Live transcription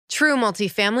True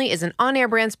Multifamily is an On Air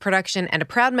Brands production and a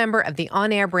proud member of the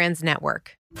On Air Brands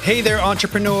Network. Hey there,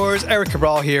 entrepreneurs. Eric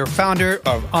Cabral here, founder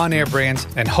of On Air Brands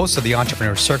and host of the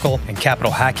Entrepreneur Circle and Capital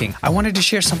Hacking. I wanted to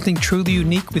share something truly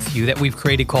unique with you that we've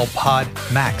created called Pod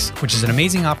Max, which is an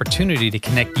amazing opportunity to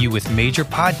connect you with major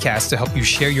podcasts to help you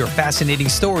share your fascinating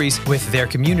stories with their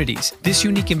communities. This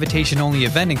unique invitation-only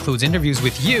event includes interviews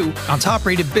with you on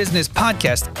top-rated business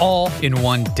podcasts all in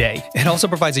one day. It also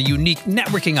provides a unique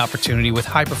networking opportunity with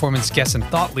high-performance guests and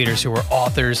thought leaders who are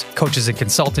authors, coaches and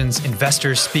consultants,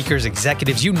 investors, speakers,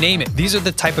 executives, you name it. These are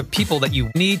the type of people that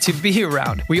you need to be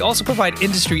around. We also provide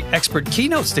industry expert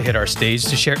keynotes to hit our stage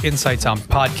to share insights on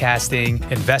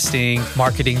podcasting, investing,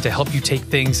 marketing to help you take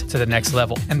things to the next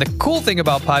level. And the cool thing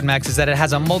about PodMax is that it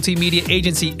has a multimedia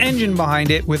agency engine behind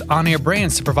it with on-air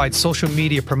brands to provide social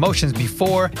media promotions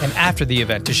before and after the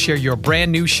event to share your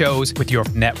brand new shows with your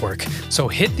network. So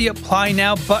hit the apply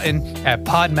now button at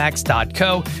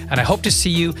podmax.co, and I hope to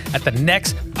see you at the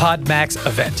next PodMax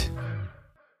event.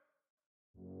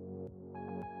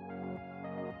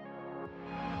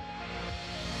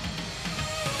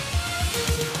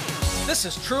 This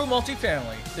is True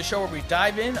Multifamily, the show where we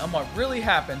dive in on what really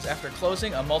happens after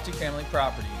closing a multifamily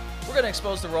property. We're going to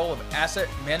expose the role of asset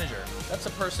manager. That's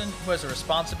a person who has a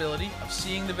responsibility of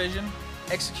seeing the vision,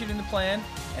 executing the plan,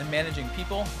 and managing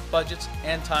people, budgets,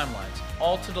 and timelines,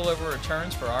 all to deliver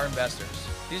returns for our investors.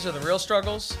 These are the real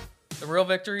struggles, the real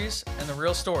victories, and the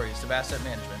real stories of asset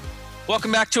management.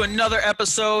 Welcome back to another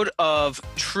episode of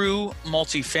True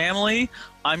Multifamily.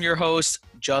 I'm your host,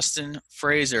 Justin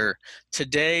Fraser.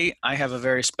 Today, I have a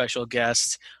very special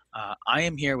guest. I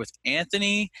am here with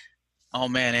Anthony. Oh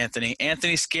man, Anthony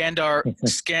Scandar.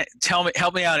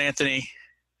 Help me out, Anthony.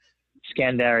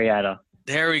 Scandariato.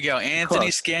 There we go. Anthony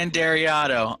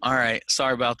Scandariato. All right.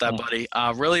 Sorry about that, buddy.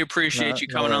 Really appreciate you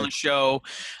coming on the show.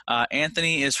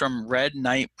 Anthony is from Red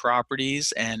Knight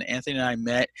Properties, and Anthony and I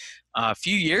met a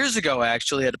few years ago,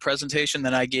 actually, at a presentation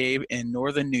that I gave in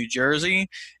northern New Jersey.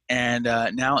 And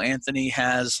now Anthony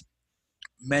has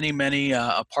many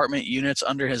apartment units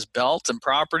under his belt and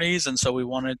properties. And so we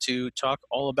wanted to talk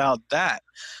all about that.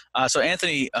 So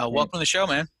Anthony, welcome to the show,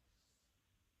 man.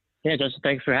 Yeah, Justin,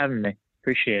 thanks for having me.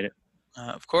 Appreciate it.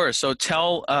 Of course. So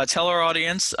tell our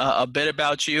audience a bit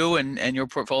about you and your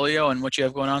portfolio and what you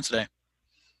have going on today.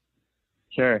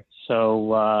 Sure.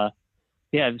 So,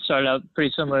 it started out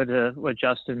pretty similar to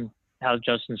how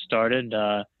Justin started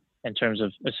in terms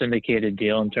of a syndicated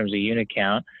deal, in terms of unit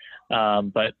count.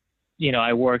 But,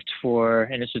 I worked for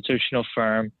an institutional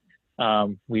firm.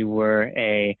 We were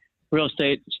a real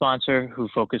estate sponsor who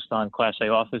focused on Class A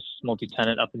office,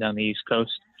 multi-tenant up and down the East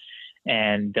Coast.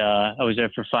 And I was there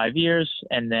for 5 years.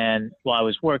 And then while I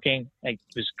was working, I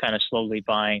was kind of slowly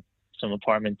buying some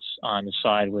apartments on the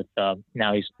side with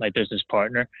now he's my business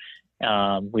partner.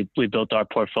 We built our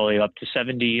portfolio up to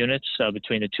 70 units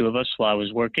between the two of us while I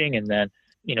was working. And then,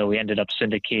 we ended up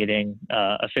syndicating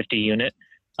a 50 unit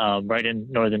right in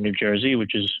northern New Jersey,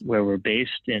 which is where we're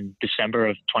based, in December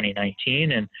of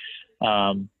 2019. And,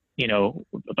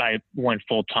 I went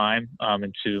full time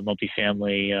into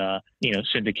multifamily,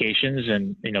 syndications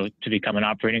and, to become an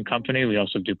operating company. We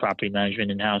also do property management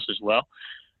in-house as well.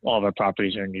 All of our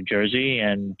properties are in New Jersey,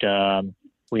 and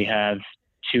we have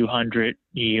 200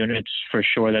 units for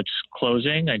sure that's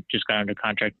closing. I just got under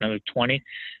contract another 20.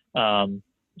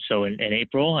 So in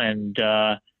April, and,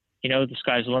 the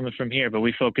sky's the limit from here, but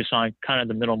we focus on kind of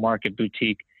the middle market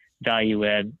boutique, value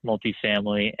add,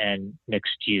 multifamily, and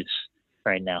mixed use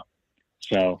right now.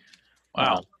 So,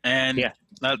 wow.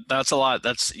 That's a lot.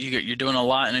 You're doing a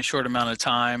lot in a short amount of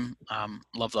time.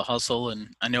 Love the hustle. And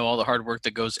I know all the hard work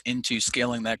that goes into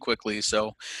scaling that quickly.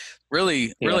 So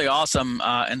really awesome.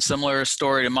 And similar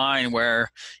story to mine where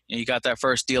you got that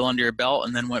first deal under your belt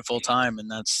and then went full time. And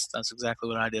that's exactly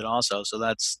what I did also. So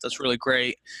that's really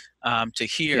great to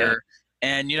hear.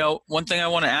 Yeah. And, one thing I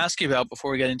want to ask you about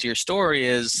before we get into your story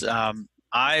is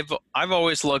I've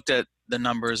always looked at the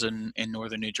numbers in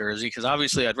northern New Jersey, because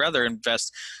obviously I'd rather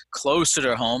invest closer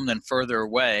to home than further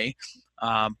away.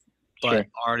 But Sure.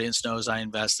 Our audience knows I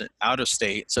invest out of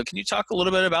state. So can you talk a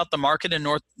little bit about the market in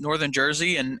northern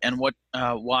Jersey and what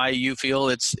why you feel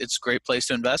it's a great place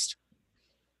to invest?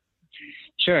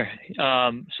 Sure.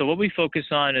 So what we focus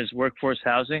on is workforce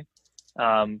housing,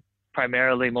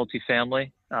 primarily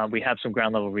multifamily. We have some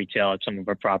ground level retail at some of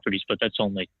our properties, but that's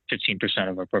only 15%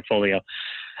 of our portfolio.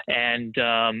 And,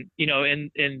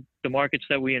 in the markets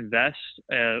that we invest,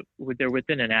 they're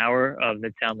within an hour of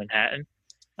Midtown Manhattan.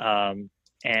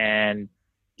 And,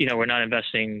 we're not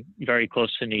investing very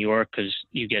close to New York because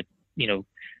you get,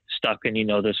 stuck, and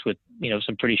this with,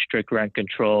 some pretty strict rent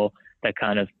control that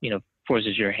kind of,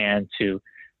 forces your hand to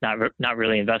not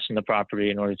really invest in the property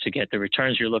in order to get the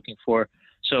returns you're looking for.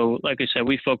 So like I said,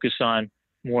 we focus on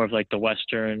more of like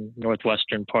the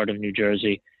northwestern part of New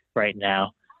Jersey right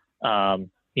now.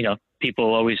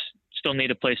 People always still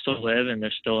need a place to live, and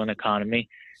there's still an economy.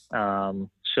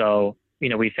 So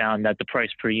we found that the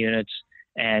price per units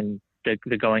and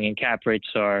the going in cap rates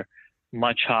are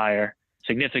much higher,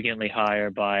 significantly higher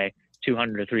by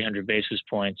 200 or 300 basis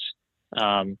points.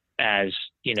 As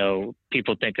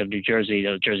people think of New Jersey,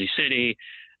 Jersey City,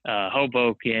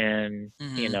 Hoboken,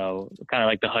 kind of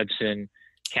like the Hudson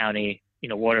County,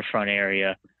 waterfront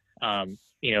area.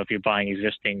 If you're buying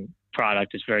existing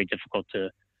product, it's very difficult to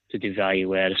do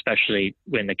value add, especially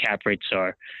when the cap rates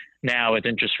are now with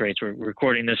interest rates. We're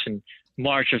recording this in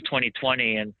March of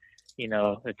 2020, and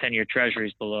the 10-year Treasury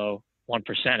is below 1%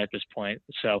 at this point.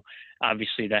 So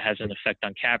obviously that has an effect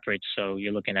on cap rates. So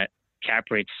you're looking at cap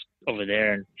rates over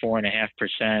there and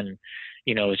 4.5%.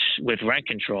 It's with rent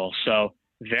control. So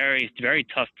very, very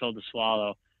tough pill to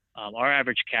swallow. Our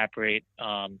average cap rate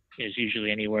is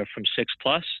usually anywhere from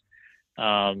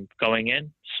 6+ going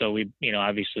in. So we,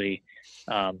 obviously,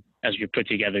 as we put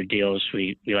together deals,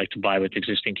 we like to buy with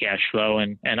existing cash flow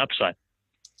and upside.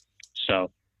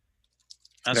 So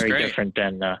that's very great. Different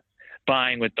than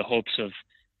buying with the hopes of,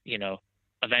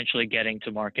 eventually getting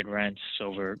to market rents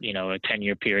over, a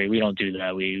 10-year period. We don't do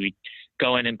that. We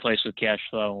go in place with cash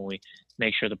flow, and we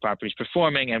make sure the property's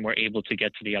performing, and we're able to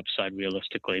get to the upside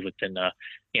realistically within a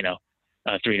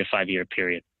 3 to 5 year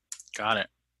period. Got it.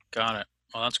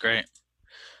 Well, that's great.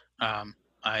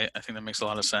 I think that makes a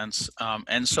lot of sense.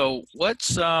 And so what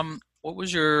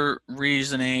was your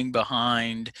reasoning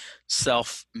behind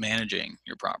self-managing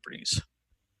your properties?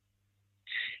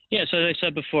 Yeah, so as I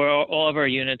said before, all of our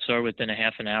units are within a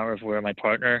half an hour of where my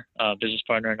business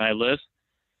partner and I live.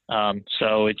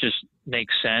 So it just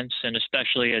makes sense. And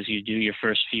especially as you do your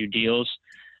first few deals,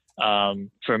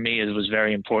 for me, it was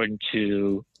very important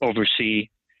to oversee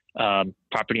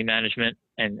property management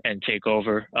and take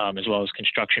over, as well as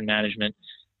construction management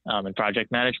and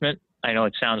project management. I know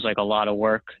it sounds like a lot of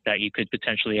work that you could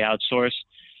potentially outsource,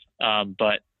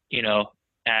 but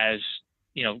as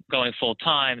going full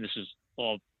time, this is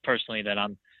all personally that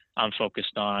I'm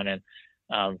focused on,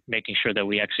 and making sure that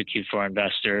we execute for our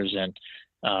investors. And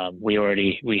we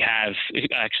have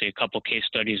actually a couple case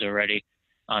studies already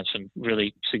on some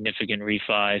really significant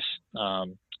refis.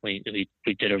 We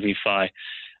did a refi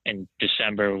in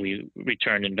December. We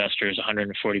returned investors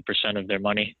 140% of their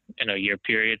money in a year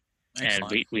period.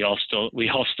 Excellent. And we all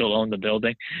still own the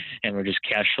building, and we're just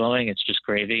cash flowing. It's just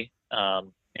gravy.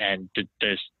 And the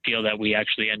deal that we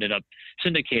actually ended up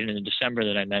syndicating in December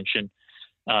that I mentioned,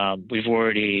 we've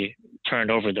already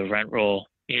turned over the rent roll.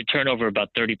 You turn over about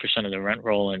 30% of the rent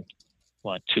roll in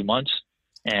 2 months,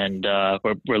 and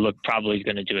we're probably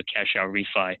going to do a cash out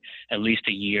refi at least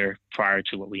a year prior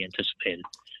to what we anticipated.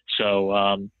 So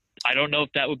I don't know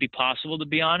if that would be possible, to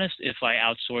be honest, if I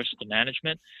outsourced the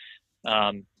management,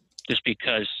 just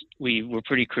because we were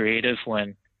pretty creative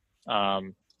when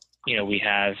we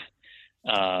have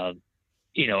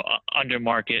under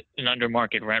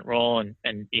market rent roll,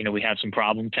 and we have some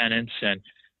problem tenants, and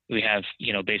we have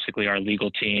basically our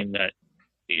legal team that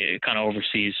kind of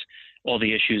oversees all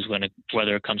the issues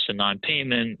whether it comes to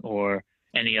non-payment or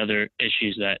any other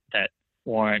issues that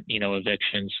warrant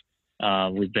evictions.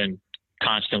 We've been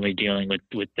constantly dealing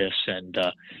with this, and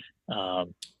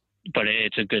but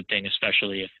it's a good thing,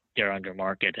 especially if they're under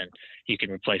market and you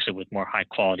can replace it with more high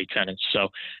quality tenants. So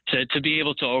to be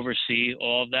able to oversee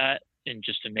all of that and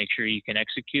just to make sure you can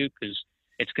execute, because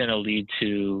it's going to lead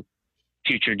to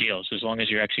future deals. As long as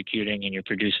you're executing and you're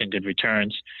producing good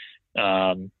returns,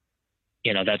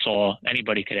 that's all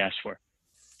anybody could ask for.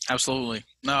 Absolutely.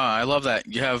 No, I love that.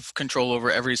 You have control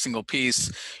over every single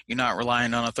piece. You're not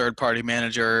relying on a third-party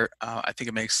manager. I think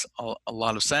it makes a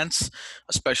lot of sense,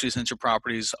 especially since your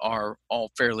properties are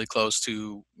all fairly close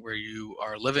to where you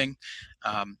are living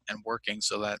and working.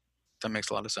 So that makes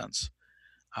a lot of sense.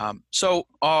 So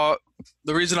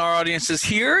the reason our audience is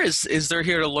here is they're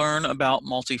here to learn about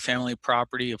multifamily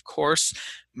property, of course,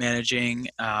 managing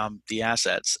the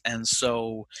assets. And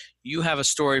so you have a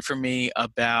story for me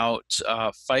about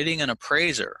fighting an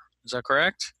appraiser. Is that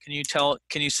correct? Can you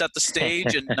set the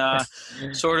stage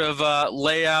and sort of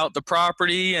lay out the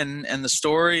property and the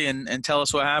story and tell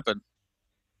us what happened?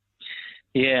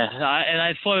 Yeah, and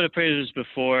I've fought with appraisers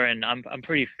before, and I'm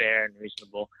pretty fair and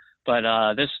reasonable.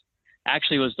 But this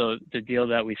actually was the deal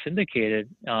that we syndicated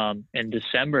in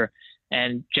December.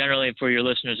 And generally, for your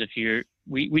listeners,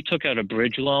 we took out a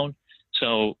bridge loan.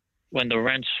 So when the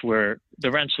rents were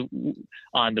the rents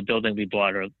on the building we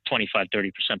bought are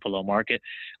 25-30% below market.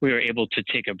 We were able to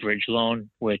take a bridge loan,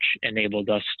 which enabled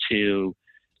us to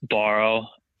borrow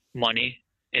money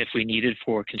if we needed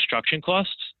for construction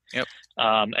costs. Yep.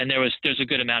 And there's a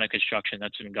good amount of construction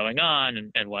that's been going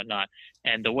on and whatnot.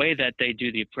 And the way that they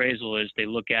do the appraisal is they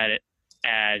look at it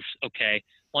as, okay,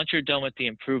 once you're done with the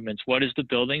improvements, what is the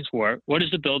building's worth? What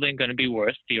is the building going to be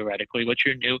worth theoretically? What's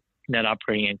your new net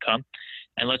operating income?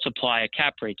 And let's apply a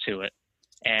cap rate to it.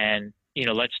 And,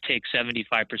 let's take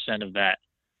 75% of that.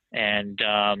 And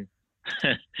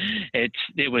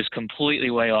it was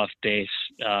completely way off base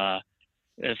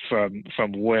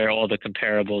from where all the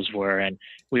comparables were. And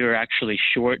we were actually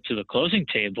short to the closing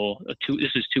table.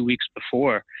 This is 2 weeks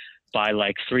before by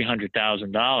like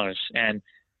 $300,000. And,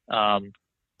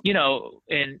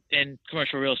 in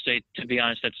commercial real estate, to be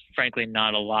honest, that's frankly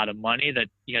not a lot of money that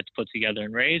you have to put together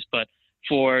and raise. But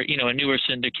for, a newer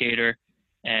syndicator,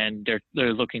 and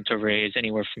they're looking to raise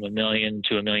anywhere from $1 million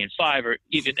to $1.5 million, or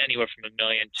even anywhere from $1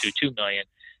 million to $2 million.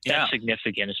 That's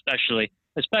significant, especially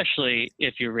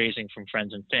if you're raising from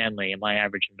friends and family. And my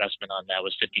average investment on that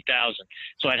was $50,000.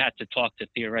 So I'd have to talk to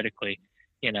theoretically,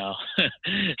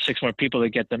 6 more people to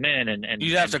get them in, and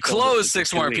you'd have to close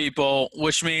 6 more people,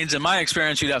 which means, in my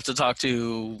experience, you'd have to talk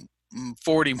to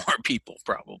 40 more people,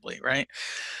 probably, right?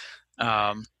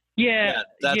 That's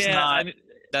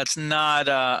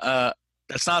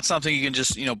not something you can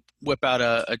just whip out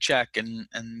a check and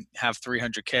have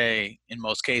 $300K in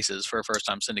most cases for a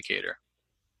first-time syndicator.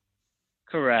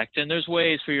 Correct. And there's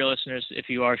ways for your listeners, if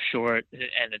you are short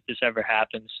and if this ever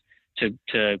happens, to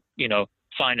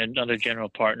find another general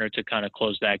partner to kind of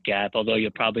close that gap. Although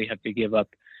you'll probably have to give up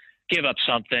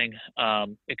something.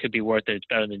 It could be worth it. It's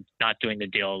better than not doing the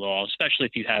deal at all, especially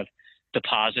if you have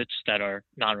deposits that are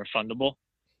non-refundable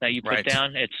that you put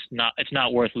down. It's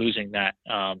not worth losing that,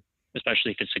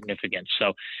 especially if it's significant.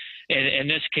 So in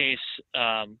this case,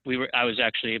 I was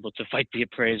actually able to fight the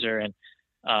appraiser, and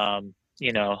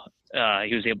he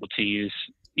was able to use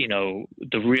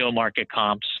the real market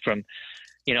comps from,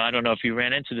 I don't know if you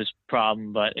ran into this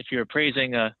problem, but if you're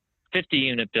appraising a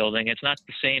 50-unit building, it's not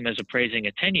the same as appraising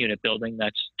a 10-unit building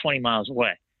that's 20 miles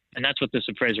away. And that's what this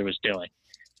appraiser was doing.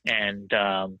 And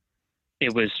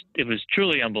it was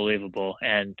truly unbelievable,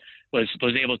 and was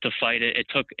able to fight it. It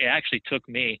actually took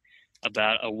me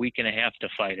about a week and a half to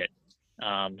fight it.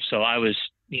 So I was,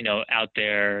 out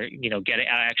there,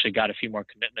 I actually got a few more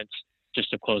commitments just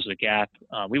to close the gap.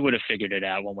 We would have figured it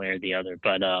out one way or the other,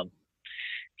 but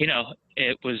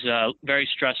it was very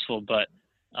stressful. But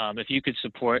if you could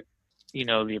support,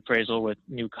 the appraisal with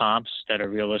new comps that are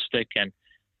realistic, and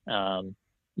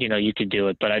you could do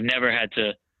it. But I've never had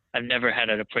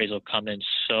an appraisal come in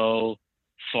so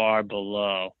far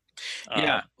below.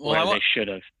 Where they should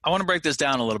have. I want to break this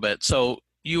down a little bit. So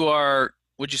you are,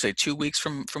 would you say, 2 weeks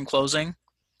from closing,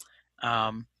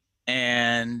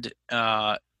 and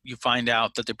you find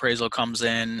out that the appraisal comes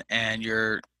in, and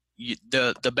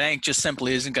the bank just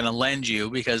simply isn't going to lend you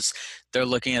because they're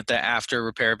looking at the after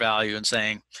repair value and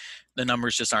saying the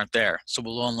numbers just aren't there. So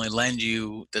we'll only lend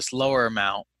you this lower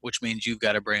amount, which means you've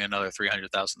got to bring another $300,000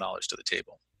 to the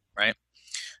table, right?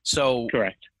 So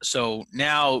correct. So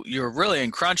now you're really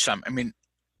in crunch time. I mean,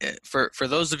 for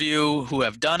those of you who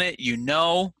have done it,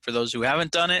 for those who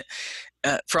haven't done it,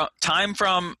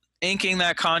 from inking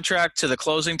that contract to the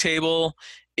closing table,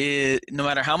 no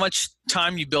matter how much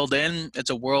time you build in,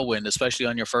 it's a whirlwind, especially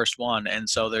on your first one. And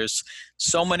so there's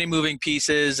so many moving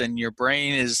pieces, and your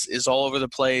brain is all over the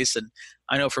place. And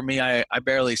I know for me, I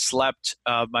barely slept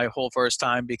my whole first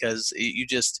time because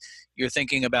you're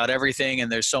thinking about everything,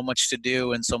 and there's so much to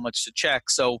do and so much to check.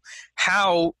 So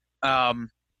how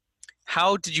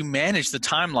did you manage the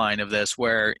timeline of this,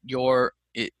 where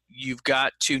you've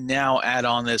got to now add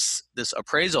on this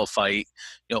appraisal fight?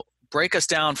 Break us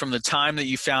down from the time that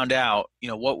you found out,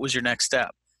 what was your next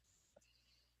step?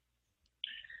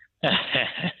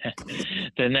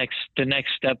 The next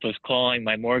step was calling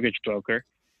my mortgage broker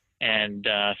and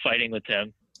fighting with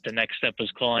them. The next step was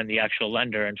calling the actual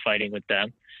lender and fighting with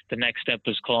them. The next step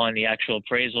was calling the actual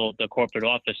appraisal, the corporate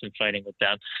office, and fighting with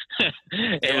them.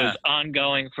 It was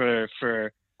ongoing for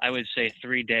I would say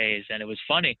 3 days. And it was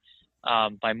funny.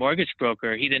 My mortgage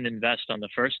broker, he didn't invest on the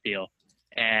first deal.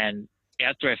 And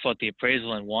after I fought the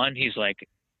appraisal and won, he's like,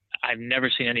 I've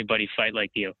never seen anybody fight like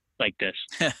you, like this.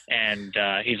 And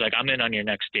he's like, I'm in on your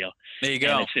next deal. There you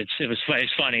go. And it's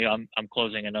funny. I'm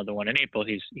closing another one in April.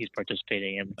 He's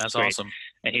participating in. That's great. Awesome.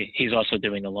 And he's also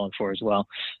doing the loan for as well.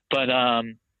 But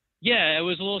it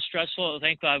was a little stressful.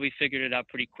 Thank God we figured it out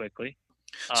pretty quickly.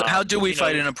 So how do we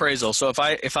fight an appraisal? So if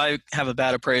I have a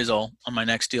bad appraisal on my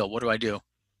next deal, what do I do?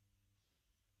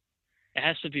 it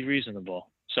has to be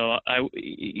reasonable. So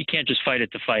you can't just fight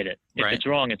it to fight it. If Right. it's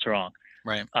wrong, it's wrong.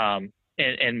 Right.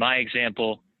 In my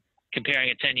example, comparing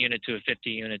a 10 unit to a 50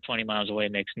 unit 20 miles away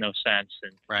makes no sense.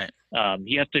 And Right.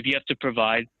 you have to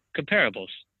provide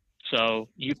comparables. So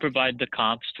you provide the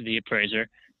comps to the appraiser.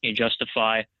 You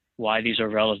justify why these are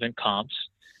relevant comps.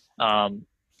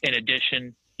 In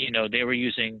addition, they were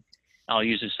using, I'll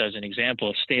use this as an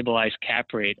example, a stabilized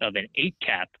cap rate of an 8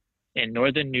 cap in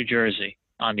northern New Jersey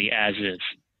on the as is.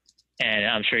 And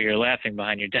I'm sure you're laughing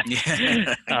behind your desk.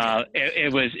 Yeah.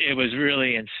 It was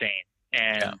really insane.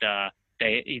 And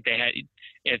they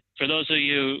had, for those of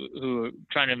you who are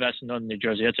trying to invest in northern New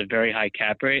Jersey, that's a very high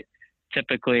cap rate.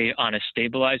 Typically on a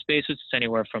stabilized basis, it's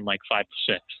anywhere from like 5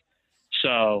 to 6.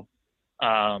 So,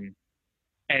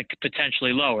 and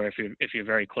potentially lower if you're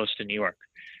very close to New York.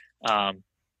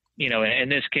 In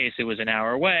this case, it was an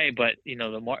hour away, but you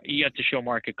have to show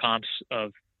market comps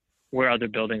of where other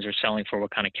buildings are selling for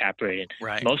what kind of cap rate. And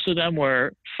Right. most of them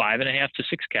were 5.5 to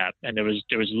 6 cap, and there was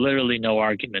literally no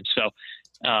argument. So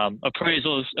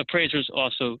appraisers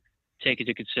also take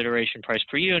into consideration price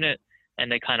per unit,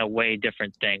 and they kind of weigh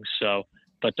different things. So,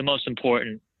 but the most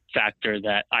important factor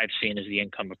that I've seen is the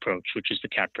income approach, which is the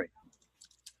cap rate.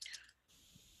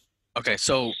 Okay,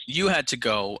 so you had to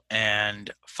go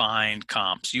and find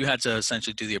comps. You had to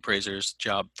essentially do the appraiser's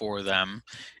job for them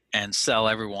and sell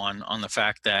everyone on the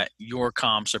fact that your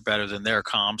comps are better than their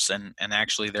comps, and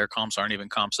actually their comps aren't even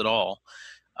comps at all.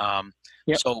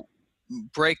 Yep. So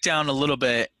break down a little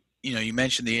bit. You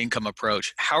mentioned the income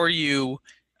approach. How are you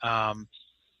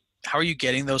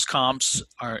getting those comps?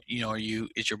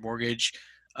 Is your mortgage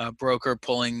broker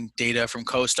pulling data from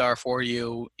CoStar for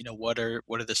you? What are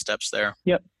the steps there?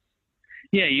 Yep.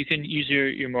 Yeah, you can use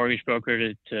your mortgage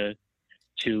broker to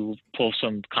pull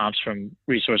some comps from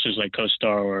resources like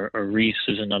CoStar or Reis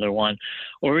is another one,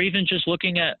 or even just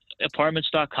looking at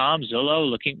apartments.com, Zillow,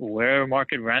 looking where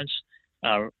market rents,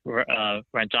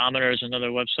 Rentometer is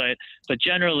another website. But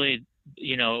generally,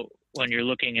 when you're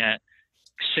looking at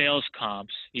sales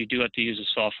comps, you do have to use a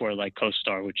software like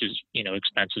CoStar, which is,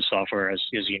 expensive software as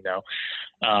you know.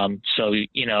 So,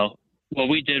 what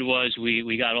we did was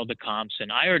we got all the comps,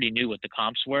 and I already knew what the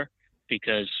comps were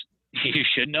because you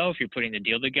should know if you're putting the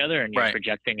deal together and you're Right.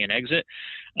 projecting an exit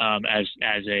as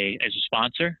a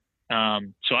sponsor.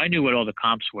 So I knew what all the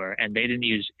comps were, and they didn't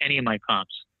use any of my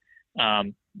comps.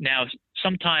 Now,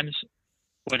 sometimes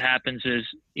what happens is,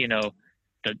 the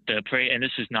and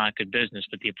this is not good business,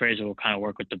 but the appraiser will kind of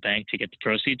work with the bank to get the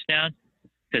proceeds down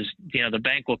because, the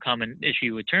bank will come and issue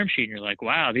you a term sheet, and you're like,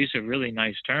 wow, these are really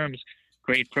nice terms,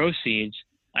 great proceeds.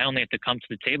 I only have to come to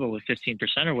the table with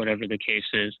 15% or whatever the case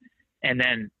is. And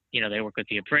then, they work with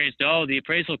the appraised. Oh, the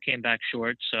appraisal came back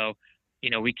short. So,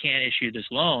 we can't issue this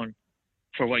loan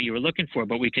for what you were looking for,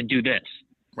 but we can do this.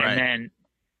 Right. And then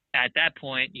at that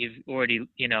point, you've already,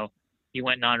 you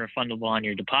went non-refundable on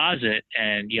your deposit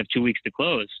and you have 2 weeks to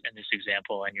close in this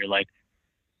example. And you're like,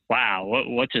 wow,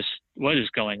 what is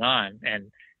going on?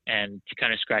 And to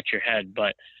kind of scratch your head.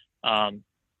 But,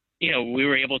 we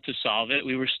were able to solve it.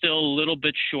 We were still a little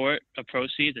bit short of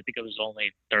proceeds. I think it was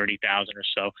only 30,000 or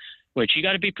so, which you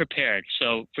got to be prepared.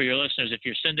 So for your listeners, if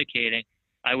you're syndicating,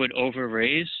 I would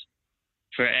overraise.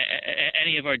 For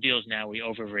any of our deals now, we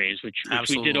overraise, which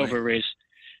we did overraise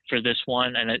for this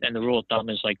one. And the rule of thumb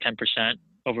is like 10%,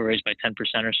 overraise by 10%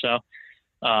 or so.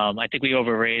 I think we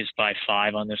overraised by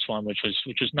 5 on this one, which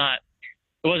was not,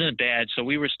 it wasn't bad. So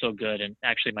we were still good. And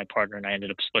actually my partner and I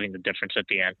ended up splitting the difference at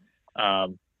the end.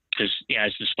 Because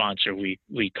as the sponsor, we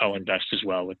co-invest as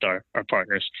well with our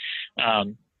partners.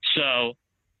 So,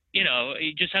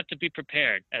 you just have to be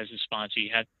prepared as a sponsor.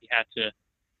 You have to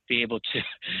be able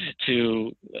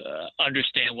to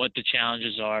understand what the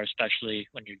challenges are, especially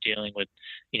when you're dealing with,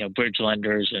 bridge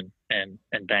lenders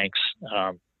and banks,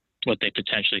 what they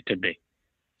potentially could be.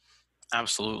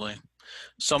 Absolutely.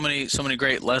 So many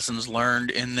great lessons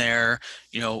learned in there.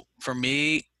 For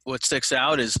me, what sticks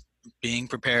out is being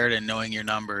prepared and knowing your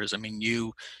numbers. I mean,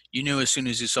 you knew as soon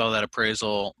as you saw that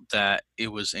appraisal that it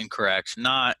was incorrect.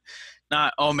 Not,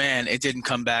 oh man, it didn't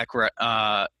come back where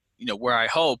I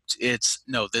hoped. It's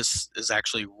no, this is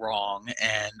actually wrong,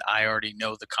 and I already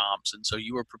know the comps, and so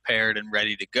you were prepared and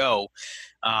ready to go.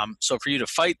 So for you to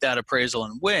fight that appraisal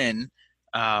and win,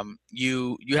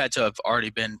 you had to have already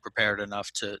been prepared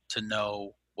enough to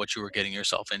know what you were getting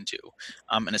yourself into.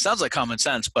 And it sounds like common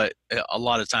sense, but a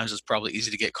lot of times it's probably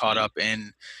easy to get caught up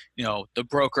in, the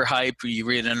broker hype. You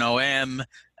read an OM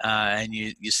and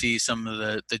you see some of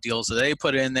the deals that they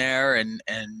put in there and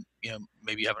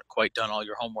maybe you haven't quite done all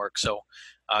your homework. So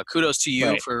kudos to you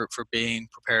Right. for being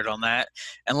prepared on that.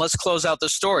 And let's close out the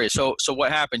story. So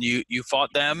what happened? You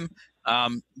fought them.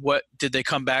 What did they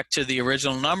come back to the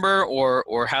original number,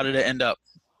 or how did it end up?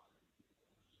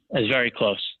 It's very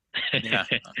close. Yeah,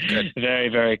 good. Very,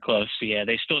 very close. Yeah,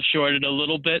 they still shorted a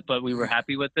little bit, but we were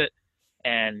happy with it,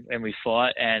 and we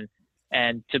fought. And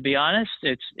to be honest,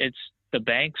 it's the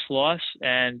bank's loss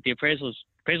and the appraisal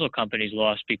company's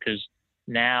loss, because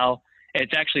now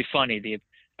it's actually funny. The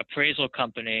appraisal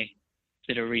company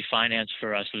did a refinance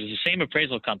for us. It was the same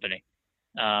appraisal company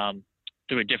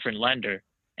through a different lender,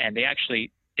 and they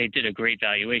did a great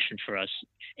valuation for us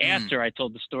after I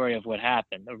told the story of what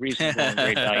happened, a reasonable and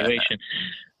great valuation.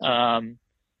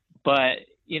 But,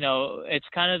 it's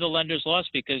kind of the lender's loss,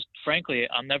 because frankly,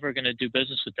 I'm never going to do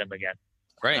business with them again.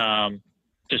 Right.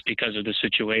 Just because of the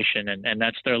situation, and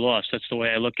that's their loss. That's the way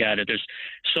I look at it. There's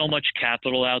so much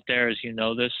capital out there, as you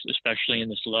know this, especially in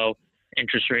this low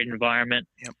interest rate environment.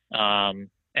 Yep.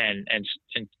 And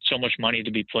so much money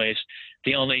to be placed.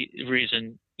 The only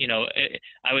reason,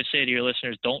 I would say to your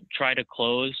listeners, don't try to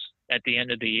close at the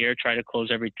end of the year. Try to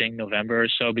close everything November or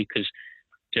so, because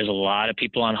there's a lot of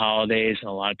people on holidays, and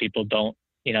a lot of people don't,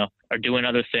 are doing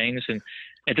other things. And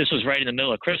this was right in the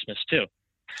middle of Christmas too.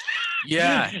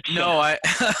 Yeah, no,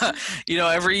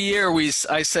 every year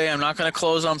I say I'm not going to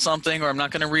close on something, or I'm not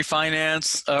going to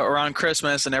refinance around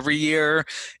Christmas. And every year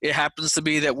it happens to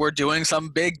be that we're doing some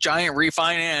big giant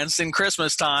refinance in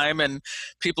Christmas time, and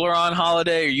people are on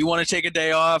holiday, or you want to take a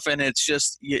day off. And it's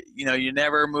just, you're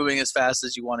never moving as fast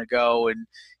as you want to go, and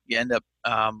you end up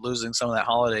losing some of that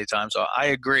holiday time. So I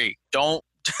agree. Don't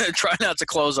try not to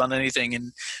close on anything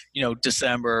in,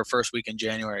 December or first week in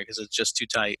January, because it's just too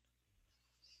tight.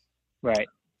 Right.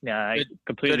 Yeah, I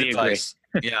completely agree.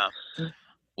 Yeah.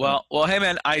 Well, hey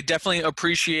man, I definitely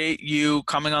appreciate you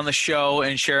coming on the show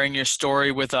and sharing your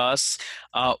story with us.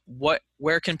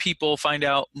 Where can people find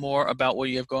out more about what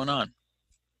you have going on?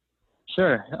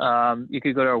 Sure. You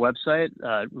could go to our website,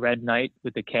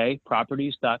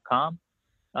 redknightproperties.com.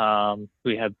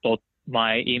 We have both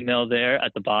my email there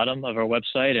at the bottom of our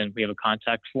website, and we have a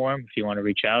contact form if you want to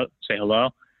reach out, say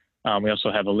hello. We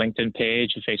also have a LinkedIn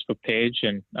page, a Facebook page,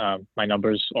 and my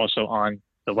number is also on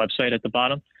the website at the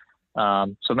bottom.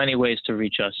 So many ways to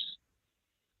reach us.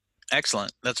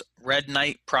 Excellent. That's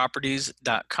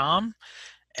redknightproperties.com,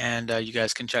 and you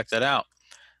guys can check that out.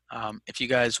 If you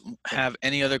guys have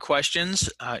any other questions,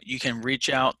 you can reach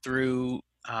out through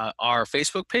our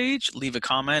Facebook page, leave a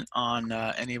comment on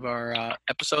any of our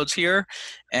episodes here,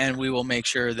 and we will make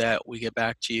sure that we get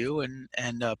back to you. And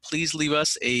please leave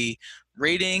us a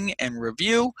rating and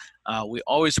review. We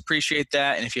always appreciate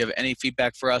that. And if you have any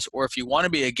feedback for us, or if you want to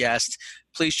be a guest,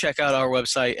 please check out our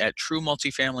website at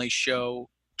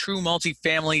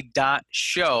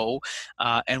truemultifamily.show,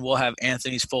 and we'll have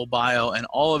Anthony's full bio and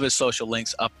all of his social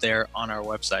links up there on our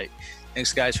website.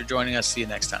 Thanks guys for joining us. See you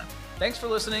next time. Thanks for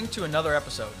listening to another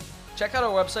episode. Check out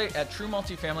our website at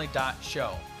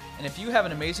truemultifamily.show. And if you have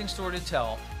an amazing story to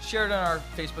tell, share it on our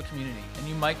Facebook community, and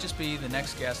you might just be the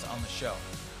next guest on the show.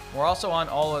 We're also on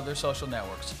all other social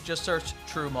networks. Just search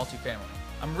True Multifamily.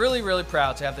 I'm really, really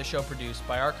proud to have the show produced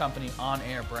by our company, On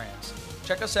Air Brands.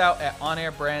 Check us out at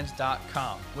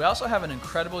onairbrands.com. We also have an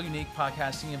incredible, unique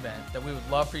podcasting event that we would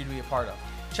love for you to be a part of.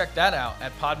 Check that out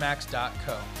at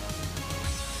podmax.co.